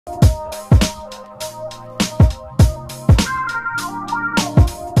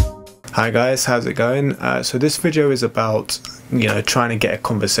Hi guys, how's it going? So this video is about, trying to get a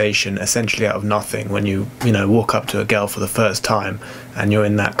conversation essentially out of nothing when you walk up to a girl for the first time and you're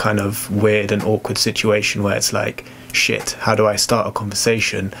in that kind of weird and awkward situation where it's like, shit, how do I start a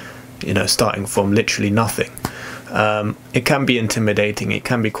conversation, starting from literally nothing. It can be intimidating, it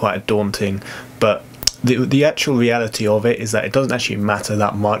can be quite daunting, but the actual reality of it is that it doesn't actually matter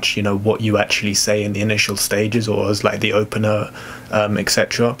that much, what you actually say in the initial stages or as like the opener,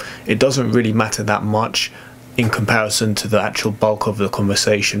 etc. It doesn't really matter that much in comparison to the actual bulk of the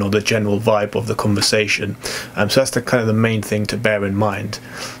conversation or the general vibe of the conversation. So that's the main thing to bear in mind.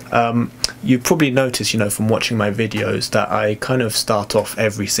 You probably noticed, from watching my videos that I kind of start off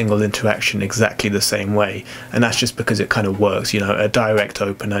every single interaction exactly the same way, and that's just because it kind of works. A direct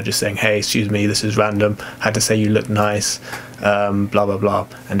opener, just saying, hey, excuse me, this is random, had to say you look nice, blah blah blah,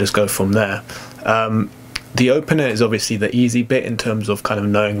 and just go from there. The opener is obviously the easy bit in terms of kind of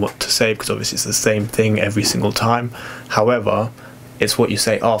knowing what to say, because obviously it's the same thing every single time. However, it's what you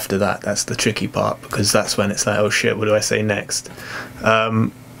say after that that's the tricky part, because that's when it's like, oh shit, what do I say next?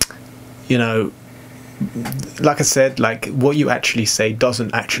 Like I said, like what you actually say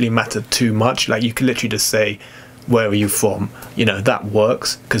doesn't actually matter too much. Like you can literally just say, where are you from? That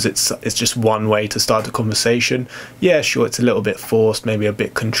works because it's just one way to start a conversation. Yeah, sure, it's a little bit forced, maybe a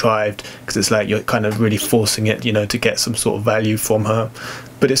bit contrived, because it's like you're kind of really forcing it, to get some sort of value from her,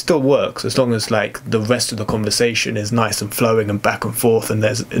 but it still works as long as like the rest of the conversation is nice and flowing and back and forth and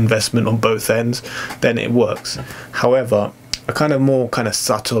there's investment on both ends, then it works. However, a more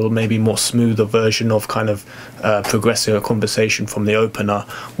subtle, maybe more smoother version of progressing a conversation from the opener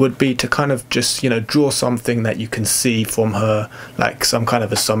would be to just draw something that you can see from her, like some kind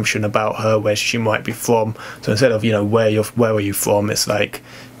of assumption about her, where she might be from. So instead of where are you from, it's like,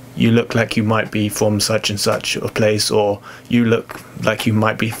 you look like you might be from such and such a place, or you look like you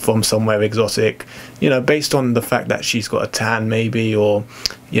might be from somewhere exotic, based on the fact that she's got a tan maybe, or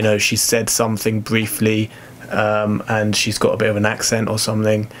she said something briefly, and she's got a bit of an accent or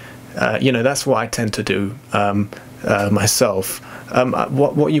something. That's what I tend to do myself.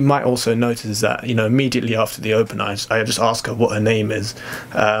 What you might also notice is that immediately after the opener, I just ask her what her name is,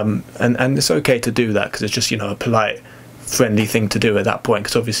 and it's okay to do that, because it's just a polite, friendly thing to do at that point,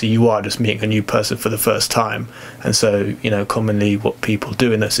 because obviously you are just meeting a new person for the first time, and so commonly what people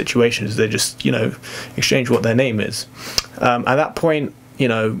do in those situations is they just exchange what their name is. At that point,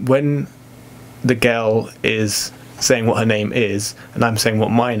 when the girl is saying what her name is and I'm saying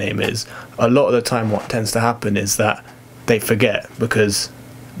what my name is, a lot of the time what tends to happen is that they forget, because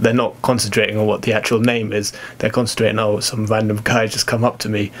they're not concentrating on what the actual name is. They're concentrating, oh, some random guy just come up to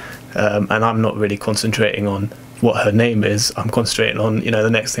me, and I'm not really concentrating on what her name is. I'm concentrating on the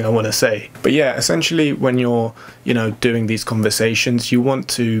next thing I want to say. But yeah, essentially when you're doing these conversations, you want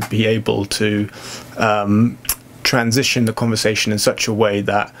to be able to transition the conversation in such a way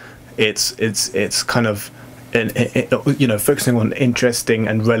that it's focusing on interesting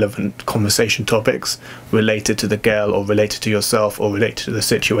and relevant conversation topics related to the girl, or related to yourself, or related to the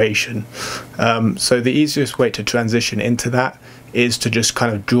situation. So the easiest way to transition into that is to just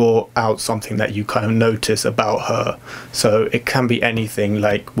draw out something that you notice about her. So it can be anything,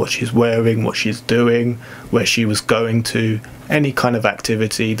 like what she's wearing, what she's doing, where she was going to, any kind of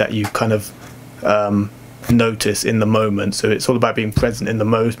activity that you notice in the moment. So it's all about being present in the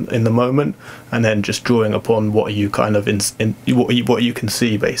moment, and then just drawing upon what you what you can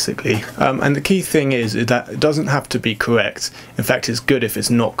see, basically. And the key thing is that it doesn't have to be correct. In fact, it's good if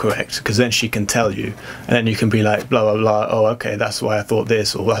it's not correct, because then she can tell you, and then you can be like, blah blah blah, oh okay, that's why I thought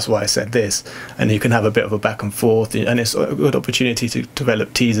this, or that's why I said this, and you can have a bit of a back and forth, and it's a good opportunity to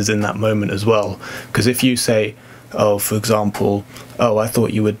develop teasers in that moment as well. Because if you say, oh, for example, oh, I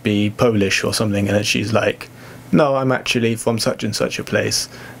thought you would be Polish or something, and then she's like, no, I'm actually from such and such a place,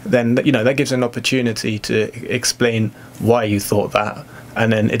 then that gives an opportunity to explain why you thought that.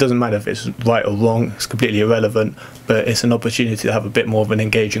 And then it doesn't matter if it's right or wrong, it's completely irrelevant, but it's an opportunity to have a bit more of an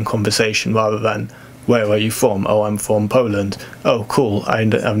engaging conversation, rather than, where are you from? Oh, I'm from Poland. Oh, cool.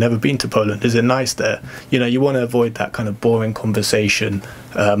 I've never been to Poland. Is it nice there? You want to avoid that kind of boring conversation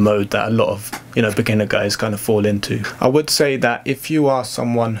mode that a lot of beginner guys fall into. I would say that if you are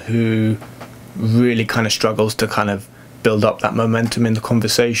someone who really struggles to build up that momentum in the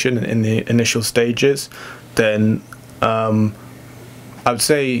conversation in the initial stages, then I would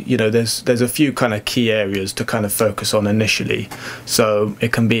say there's a few key areas to focus on initially. So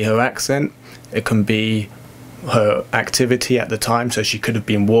it can be her accent, it can be her activity at the time. So she could have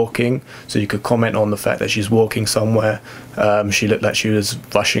been walking, so you could comment on the fact that she's walking somewhere. She looked like she was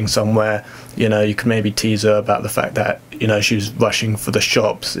rushing somewhere. You could maybe tease her about the fact that you know, she was rushing for the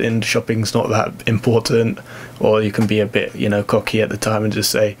shops and shopping's not that important. Or you can be a bit, you know, cocky at the time and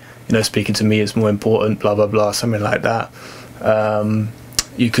just say, you know, speaking to me is more important, blah blah blah, something like that.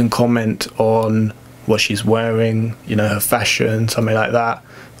 You can comment on what she's wearing, you know, her fashion, something like that,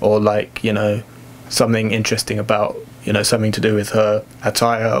 or like, you know, something interesting about, you know, something to do with her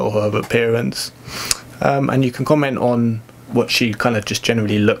attire or her appearance. And you can comment on what she kind of just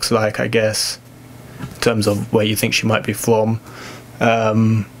generally looks like, I guess, in terms of where you think she might be from.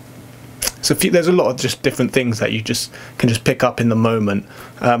 So there's a lot of just different things that you just can just pick up in the moment,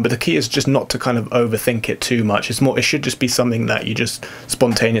 but the key is just not to kind of overthink it too much. It should just be something that you just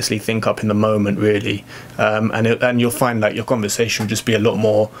spontaneously think up in the moment, really, and you'll find that your conversation will just be a lot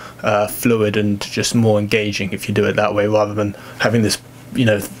more fluid and just more engaging if you do it that way, rather than having this, you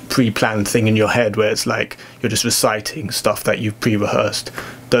know, pre-planned thing in your head where it's like you're just reciting stuff that you've pre-rehearsed.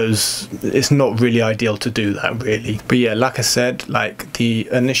 It's not really ideal to do that, really. But yeah, like I said, like the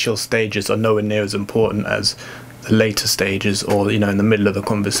initial stages are nowhere near as important as the later stages, or, you know, in the middle of the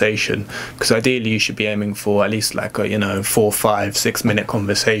conversation, because ideally you should be aiming for at least like a, you know, 4, 5, 6 minute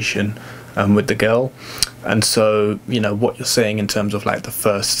conversation with the girl. And so, you know, what you're saying in terms of like the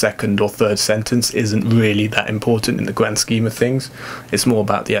first, second or third sentence isn't really that important in the grand scheme of things. It's more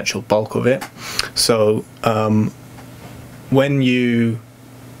about the actual bulk of it. So when you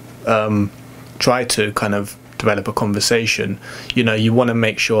try to kind of develop a conversation, you know, you want to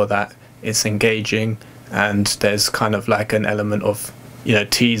make sure that it's engaging and there's kind of like an element of, you know,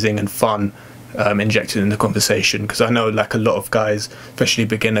 teasing and fun injected in the conversation. Because I know like a lot of guys, especially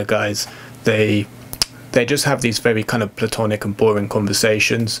beginner guys, they just have these very kind of platonic and boring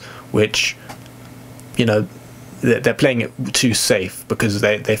conversations, which, you know, they're playing it too safe because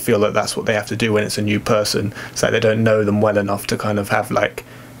they feel that that's what they have to do when it's a new person. It's like they don't know them well enough to kind of have like,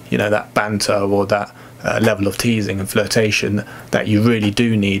 you know, that banter or that level of teasing and flirtation that you really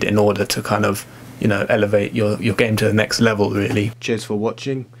do need in order to kind of, you know, elevate your game to the next level, really. Cheers for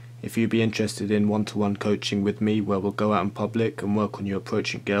watching. If you'd be interested in one-to-one coaching with me, where we'll go out in public and work on you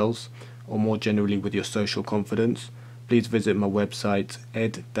approaching girls, or more generally with your social confidence, please visit my website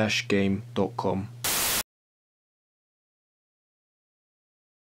ed-game.com.